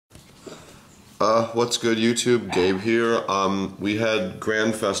What's good, YouTube? Gabe here. We had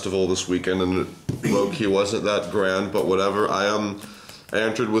Grand Festival this weekend, and low-key wasn't that grand, but whatever. I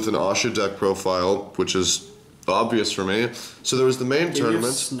entered with an Ahsha deck profile, which is obvious for me. So there was the main tournament. You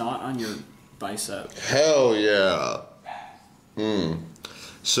have snot on your bicep. Hell yeah.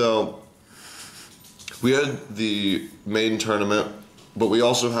 So we had the main tournament, but we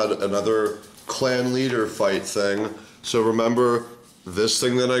also had another clan leader fight thing. So remember this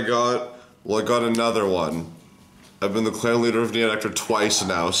thing that I got? Well, I got another one. I've been the clan leader of Neo Nectar twice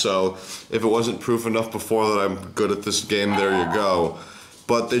now, so if it wasn't proof enough before that I'm good at this game, there you go.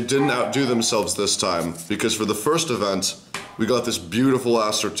 But they didn't outdo themselves this time, because for the first event, we got this beautiful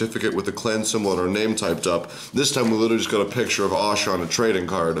ass certificate with the clan symbol and our name typed up. This time we literally just got a picture of Ahsha on a trading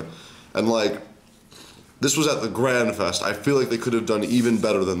card. And like, this was at the Grand Fest. I feel like they could have done even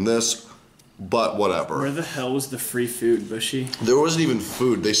better than this. But whatever. Where the hell was the free food, Bushy? There wasn't even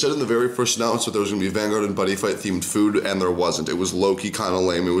food. They said in the very first announcement there was going to be Vanguard and Buddy Fight themed food, and there wasn't. It was low-key kind of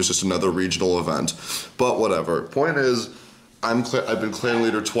lame. It was just another regional event. But whatever. Point is, I've been clan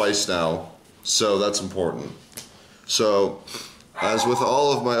leader twice now, so that's important. So, as with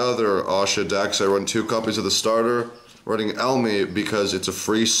all of my other Ahsha decks, I run 2 copies of the starter, running Elmi because it's a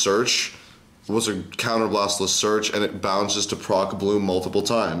free search. It was a counterblastless search, and it bounces to proc Bloom multiple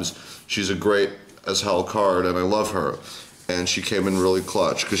times. She's a great as hell card, and I love her. And she came in really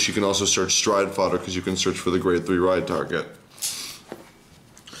clutch, because she can also search Stride Fodder, because you can search for the grade 3 ride target.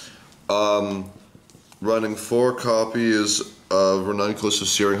 Running 4 copies of Ranunculus of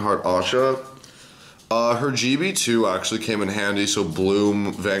Searing Heart Ahsha. Her GB2 actually came in handy, so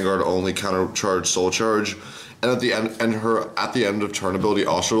Bloom, Vanguard only, countercharge, soul charge. And at the end of turn ability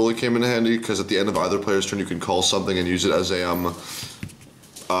also really came in handy, because at the end of either player's turn you can call something and use it as a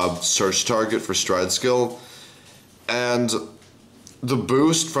search target for stride skill. And the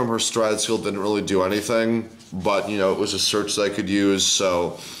boost from her stride skill didn't really do anything, but you know, it was a search that I could use,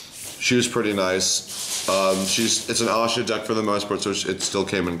 so she was pretty nice. It's an Ahsha deck for the most part, so it still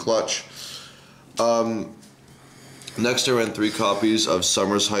came in clutch. Next I ran 3 copies of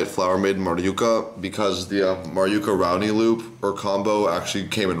Summer's Height Flower Maiden Marjukka, because the Marjukka Rowney loop or combo actually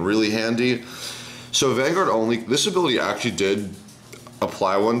came in really handy. So Vanguard only, this ability actually did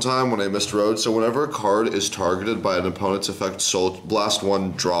apply one time when I missed road, so whenever a card is targeted by an opponent's effect, Soul Blast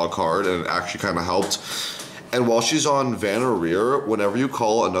 1, draw a card, and it actually kind of helped. And while she's on Van or Rear, whenever you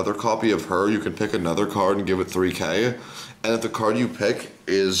call another copy of her, you can pick another card and give it 3k. And if the card you pick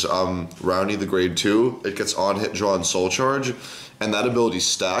is Rowney the grade 2, it gets on hit, draw, and soul charge. And that ability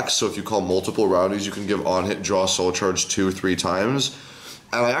stacks, so if you call multiple Rowneys, you can give on hit, draw, soul charge 2 or 3 times.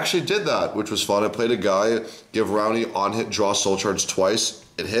 And I actually did that, which was fun. I played a guy, give Rowney on hit, draw, soul charge twice.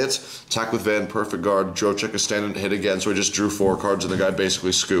 It hit, attack with Van, perfect guard, drove check a stand and hit again, so I just drew 4 cards and the guy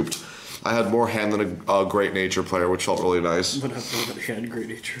basically scooped. I had more hand than a Great Nature player, which felt really nice. But I thought that had Great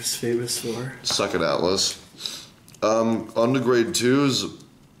Nature is famous for. Suck it, Atlas. On to grade 2s,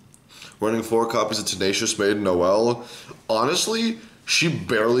 running 4 copies of Tenacious Maiden Noelle. Honestly, she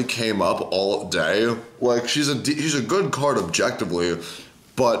barely came up all day. Like, she's a good card objectively,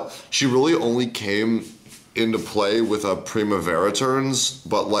 but she really only came into play with Primavera turns,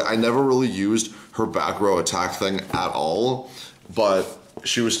 but like I never really used her back row attack thing at all, but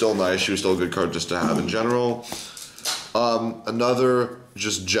she was still nice. She was still a good card just to have in general. Another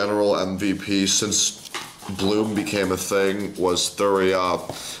just general MVP since Bloom became a thing was Thuria.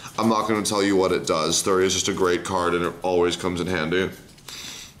 I'm not going to tell you what it does. Thuria is just a great card and it always comes in handy.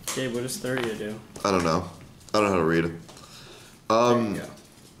 Okay, what does Thuria do? I don't know. I don't know how to read. There you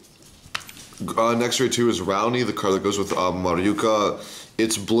go. Next grade 2 is Rowney, the card that goes with Marjukka.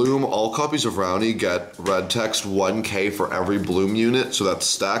 It's Bloom. All copies of Rowney get red text 1k for every Bloom unit, so that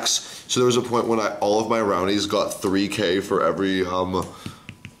stacks. So there was a point when all of my Rowneys got 3k for every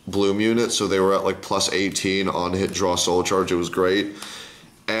Bloom unit, so they were at like plus 18 on hit, draw, soul charge. It was great.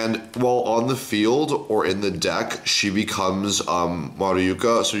 And while on the field or in the deck, she becomes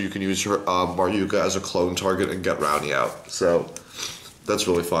Marjukka, so you can use her Marjukka as a clone target and get Rowney out. So that's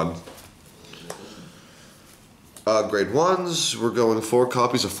really fun. Grade 1s, we're going 4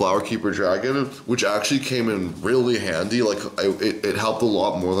 copies of Flower Keeper Dragon, which actually came in really handy. Like, it helped a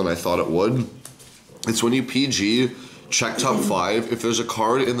lot more than I thought it would. It's when you PG, check top 5. If there's a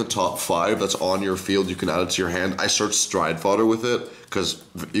card in the top 5 that's on your field, you can add it to your hand. I searched Stride Fodder with it, because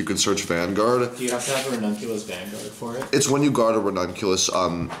you can search Vanguard. Do you have to have a Ranunculus Vanguard for it? It's when you guard a Ranunculus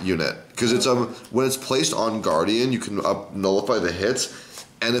unit. Because it's when it's placed on Guardian, you can nullify the hit.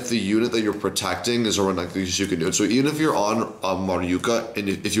 And if the unit that you're protecting is a Ranunculus, you can do it. So even if you're on Marjukka, and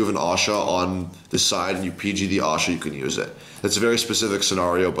if you have an Ahsha on the side and you PG the Ahsha, you can use it. It's a very specific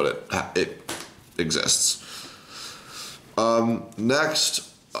scenario, but it exists.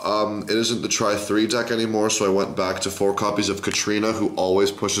 Next, it isn't the try 3 deck anymore, so I went back to 4 copies of Katrina, who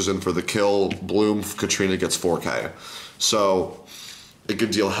always pushes in for the kill. Bloom, Katrina gets 4k. So it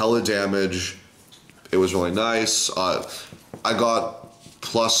could deal hella damage. It was really nice. I got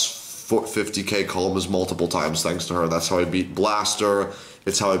plus 50k Columns multiple times thanks to her. That's how I beat Blaster.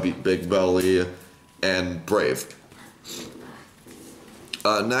 It's how I beat Big Belly and Brave.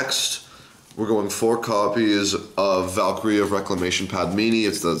 Next, we're going 4 copies of Valkyrie of Reclamation Padmini.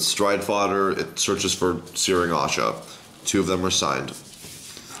 It's the Stride Fodder. It searches for Searing Ahsha. 2 of them are signed.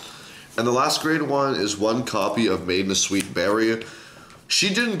 And the last grade one is 1 copy of Maiden of Sweet Berry.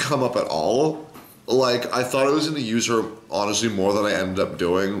 She didn't come up at all. Like, I thought I was going to use her, honestly, more than I ended up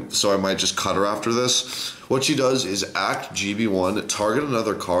doing, so I might just cut her after this. What she does is act GB1, target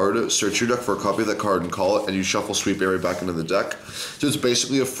another card, search your deck for a copy of that card and call it, and you shuffle Sweet Berry back into the deck. So it's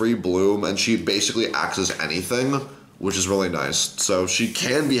basically a free bloom, and she basically acts as anything, which is really nice. So she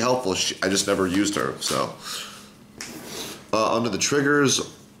can be helpful, I just never used her, so. Under the triggers,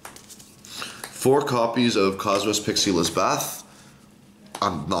 4 copies of Cosmos Pixie Lisbeth.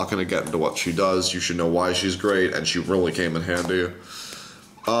 I'm not going to get into what she does. You should know why she's great, and she really came in handy.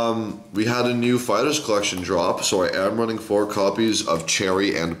 We had a new Fighters Collection drop, so I am running 4 copies of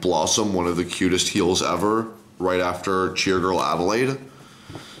Cherry and Blossom, one of the cutest heels ever, right after Cheer Girl Adelaide.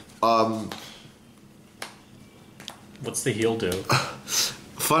 What's the heel do?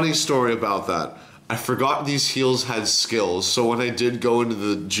 Funny story about that. I forgot these heels had skills, so when I did go into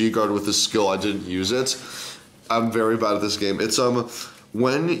the G-Guard with the skill, I didn't use it. I'm very bad at this game. It's,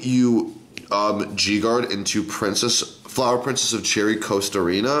 when you G-Guard into Flower Princess of Cherry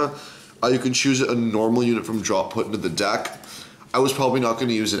Costarina, you can choose a normal unit from drop put into the deck. I was probably not going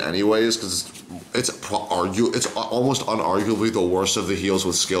to use it anyways because it's almost unarguably the worst of the heals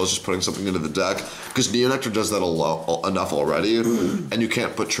with skills, just putting something into the deck, because Neo Nectar does that enough already, and you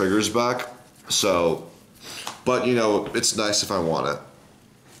can't put triggers back. So, but you know, it's nice if I want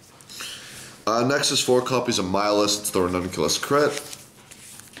it. Next is 4 copies of Milus. It's the Ranunculus crit.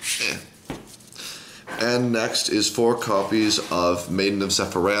 And next is 4 copies of Maiden of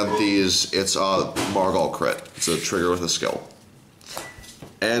Zephyranthes. It's a Margal crit. It's a trigger with a skill.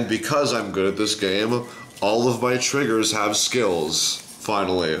 And because I'm good at this game, all of my triggers have skills,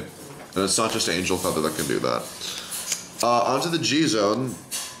 finally. And it's not just Angel Feather that can do that. Onto the G-Zone.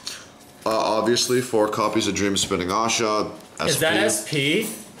 Obviously, 4 copies of Dream Spinning Ahsha. SP. Is that SP?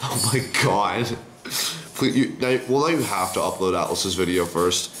 Oh my god. Please, now you have to upload Atlas's video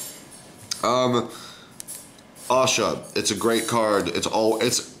first. Ahsha, it's a great card. It's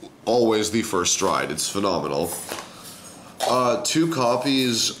always the first stride. It's phenomenal. 2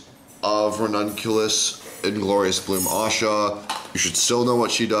 copies of Ranunculus Inglorious Bloom Ahsha. You should still know what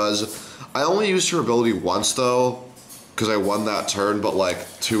she does. I only used her ability once though, because I won that turn, but like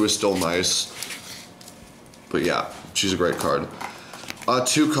 2 is still nice. But yeah, she's a great card.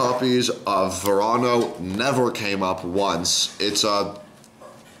 2 copies of Verano. Never came up once. It's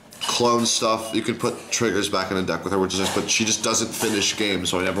clone stuff. You can put triggers back in the deck with her, which is nice, but she just doesn't finish games,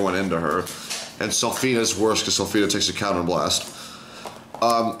 so I never went into her. And Selfina's worse because Selfina takes a counter blast.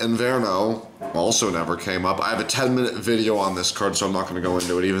 Inverno also never came up. I have a 10-minute video on this card, so I'm not going to go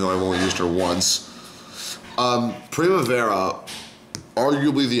into it, even though I've only used her once. Primavera,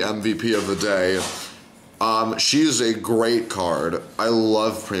 arguably the MVP of the day. She is a great card. I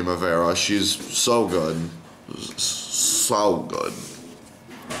love Primavera. She's so good. So good.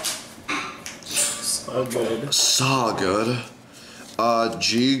 So good. So good.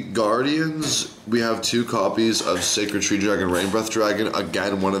 G Guardians, we have 2 copies of Sacred Tree Dragon, Rainbreath Dragon.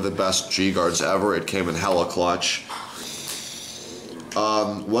 Again, one of the best G Guards ever. It came in hella clutch.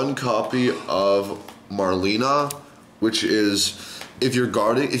 1 copy of Marlena, which is if you're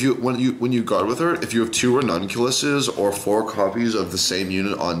guarding, when you guard with her, if you have 2 Ranunculuses or 4 copies of the same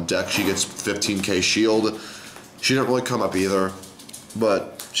unit on deck, she gets 15k shield. She didn't really come up either,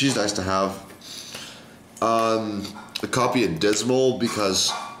 but she's nice to have. A copy of Dismal,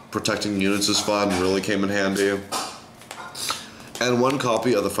 because protecting units is fun, really came in handy. And 1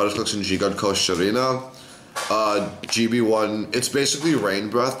 copy of the Fighters Collection G-Guard Kostarina. GB1, it's basically Rain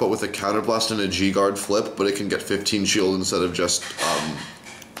Breath, but with a counterblast and a G-Guard flip, but it can get 15 shield instead of just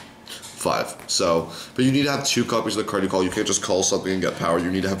 5. So, but you need to have 2 copies of the card you call. You can't just call something and get power. You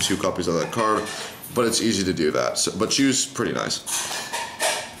need to have 2 copies of that card, but it's easy to do that. So, but she's pretty nice.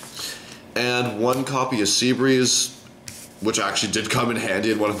 And 1 copy of Seabreeze, which actually did come in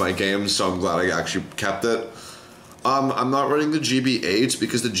handy in one of my games, so I'm glad I actually kept it. I'm not running the GB8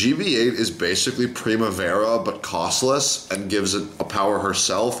 because the GB8 is basically Primavera but costless and gives it a power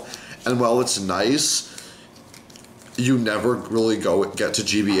herself. And while it's nice, you never really get to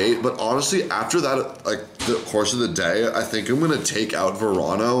GB8. But honestly, after that, like the course of the day, I think I'm gonna take out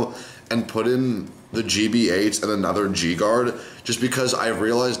Verano and put in the GB8 and another G guard, just because I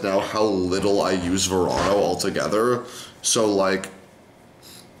realized now how little I use Verano altogether. So like,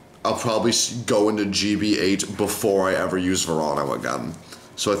 I'll probably go into GB8 before I ever use Verano again.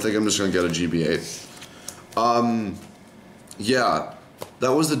 So I think I'm just gonna get a GB8. Yeah,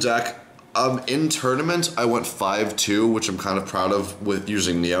 that was the deck. In tournament, I went 5-2, which I'm kind of proud of with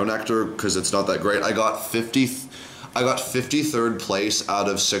using Neo Nectar, because it's not that great. I got 53rd place out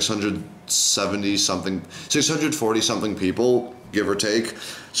of 640 something people, give or take.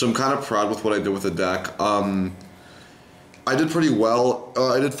 So I'm kind of proud with what I did with the deck. I did pretty well.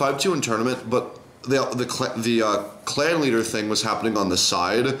 I did 5-2 in tournament, but the clan leader thing was happening on the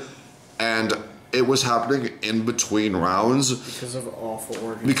side, and it was happening in between rounds. Because of awful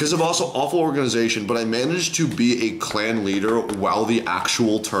organization. Because of also awful organization, but I managed to be a clan leader while the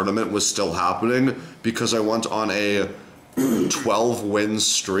actual tournament was still happening, because I went on a 12-win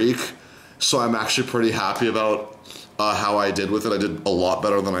streak. So I'm actually pretty happy about how I did with it. I did a lot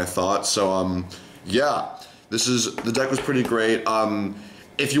better than I thought. So yeah, the deck was pretty great.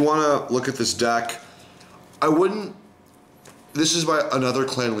 If you want to look at this deck, this is by another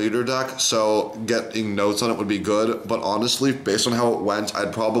clan leader deck, so getting notes on it would be good, but honestly, based on how it went,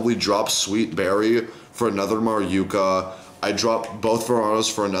 I'd probably drop Sweet Berry for another Marjukka. I'd drop both Veranos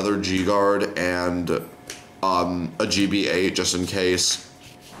for another G guard and a GB8 just in case.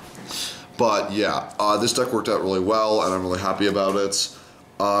 But yeah, this deck worked out really well, and I'm really happy about it.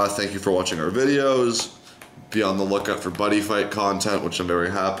 Thank you for watching our videos. Be on the lookout for buddy fight content, which I'm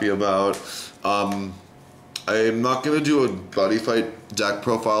very happy about. I'm not going to do a buddy fight deck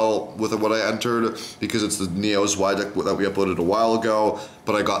profile with what I entered, because it's the Neo's Y deck that we uploaded a while ago,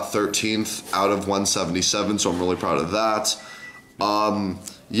 but I got 13th out of 177, so I'm really proud of that.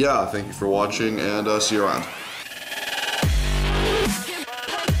 Yeah, thank you for watching, and see you around.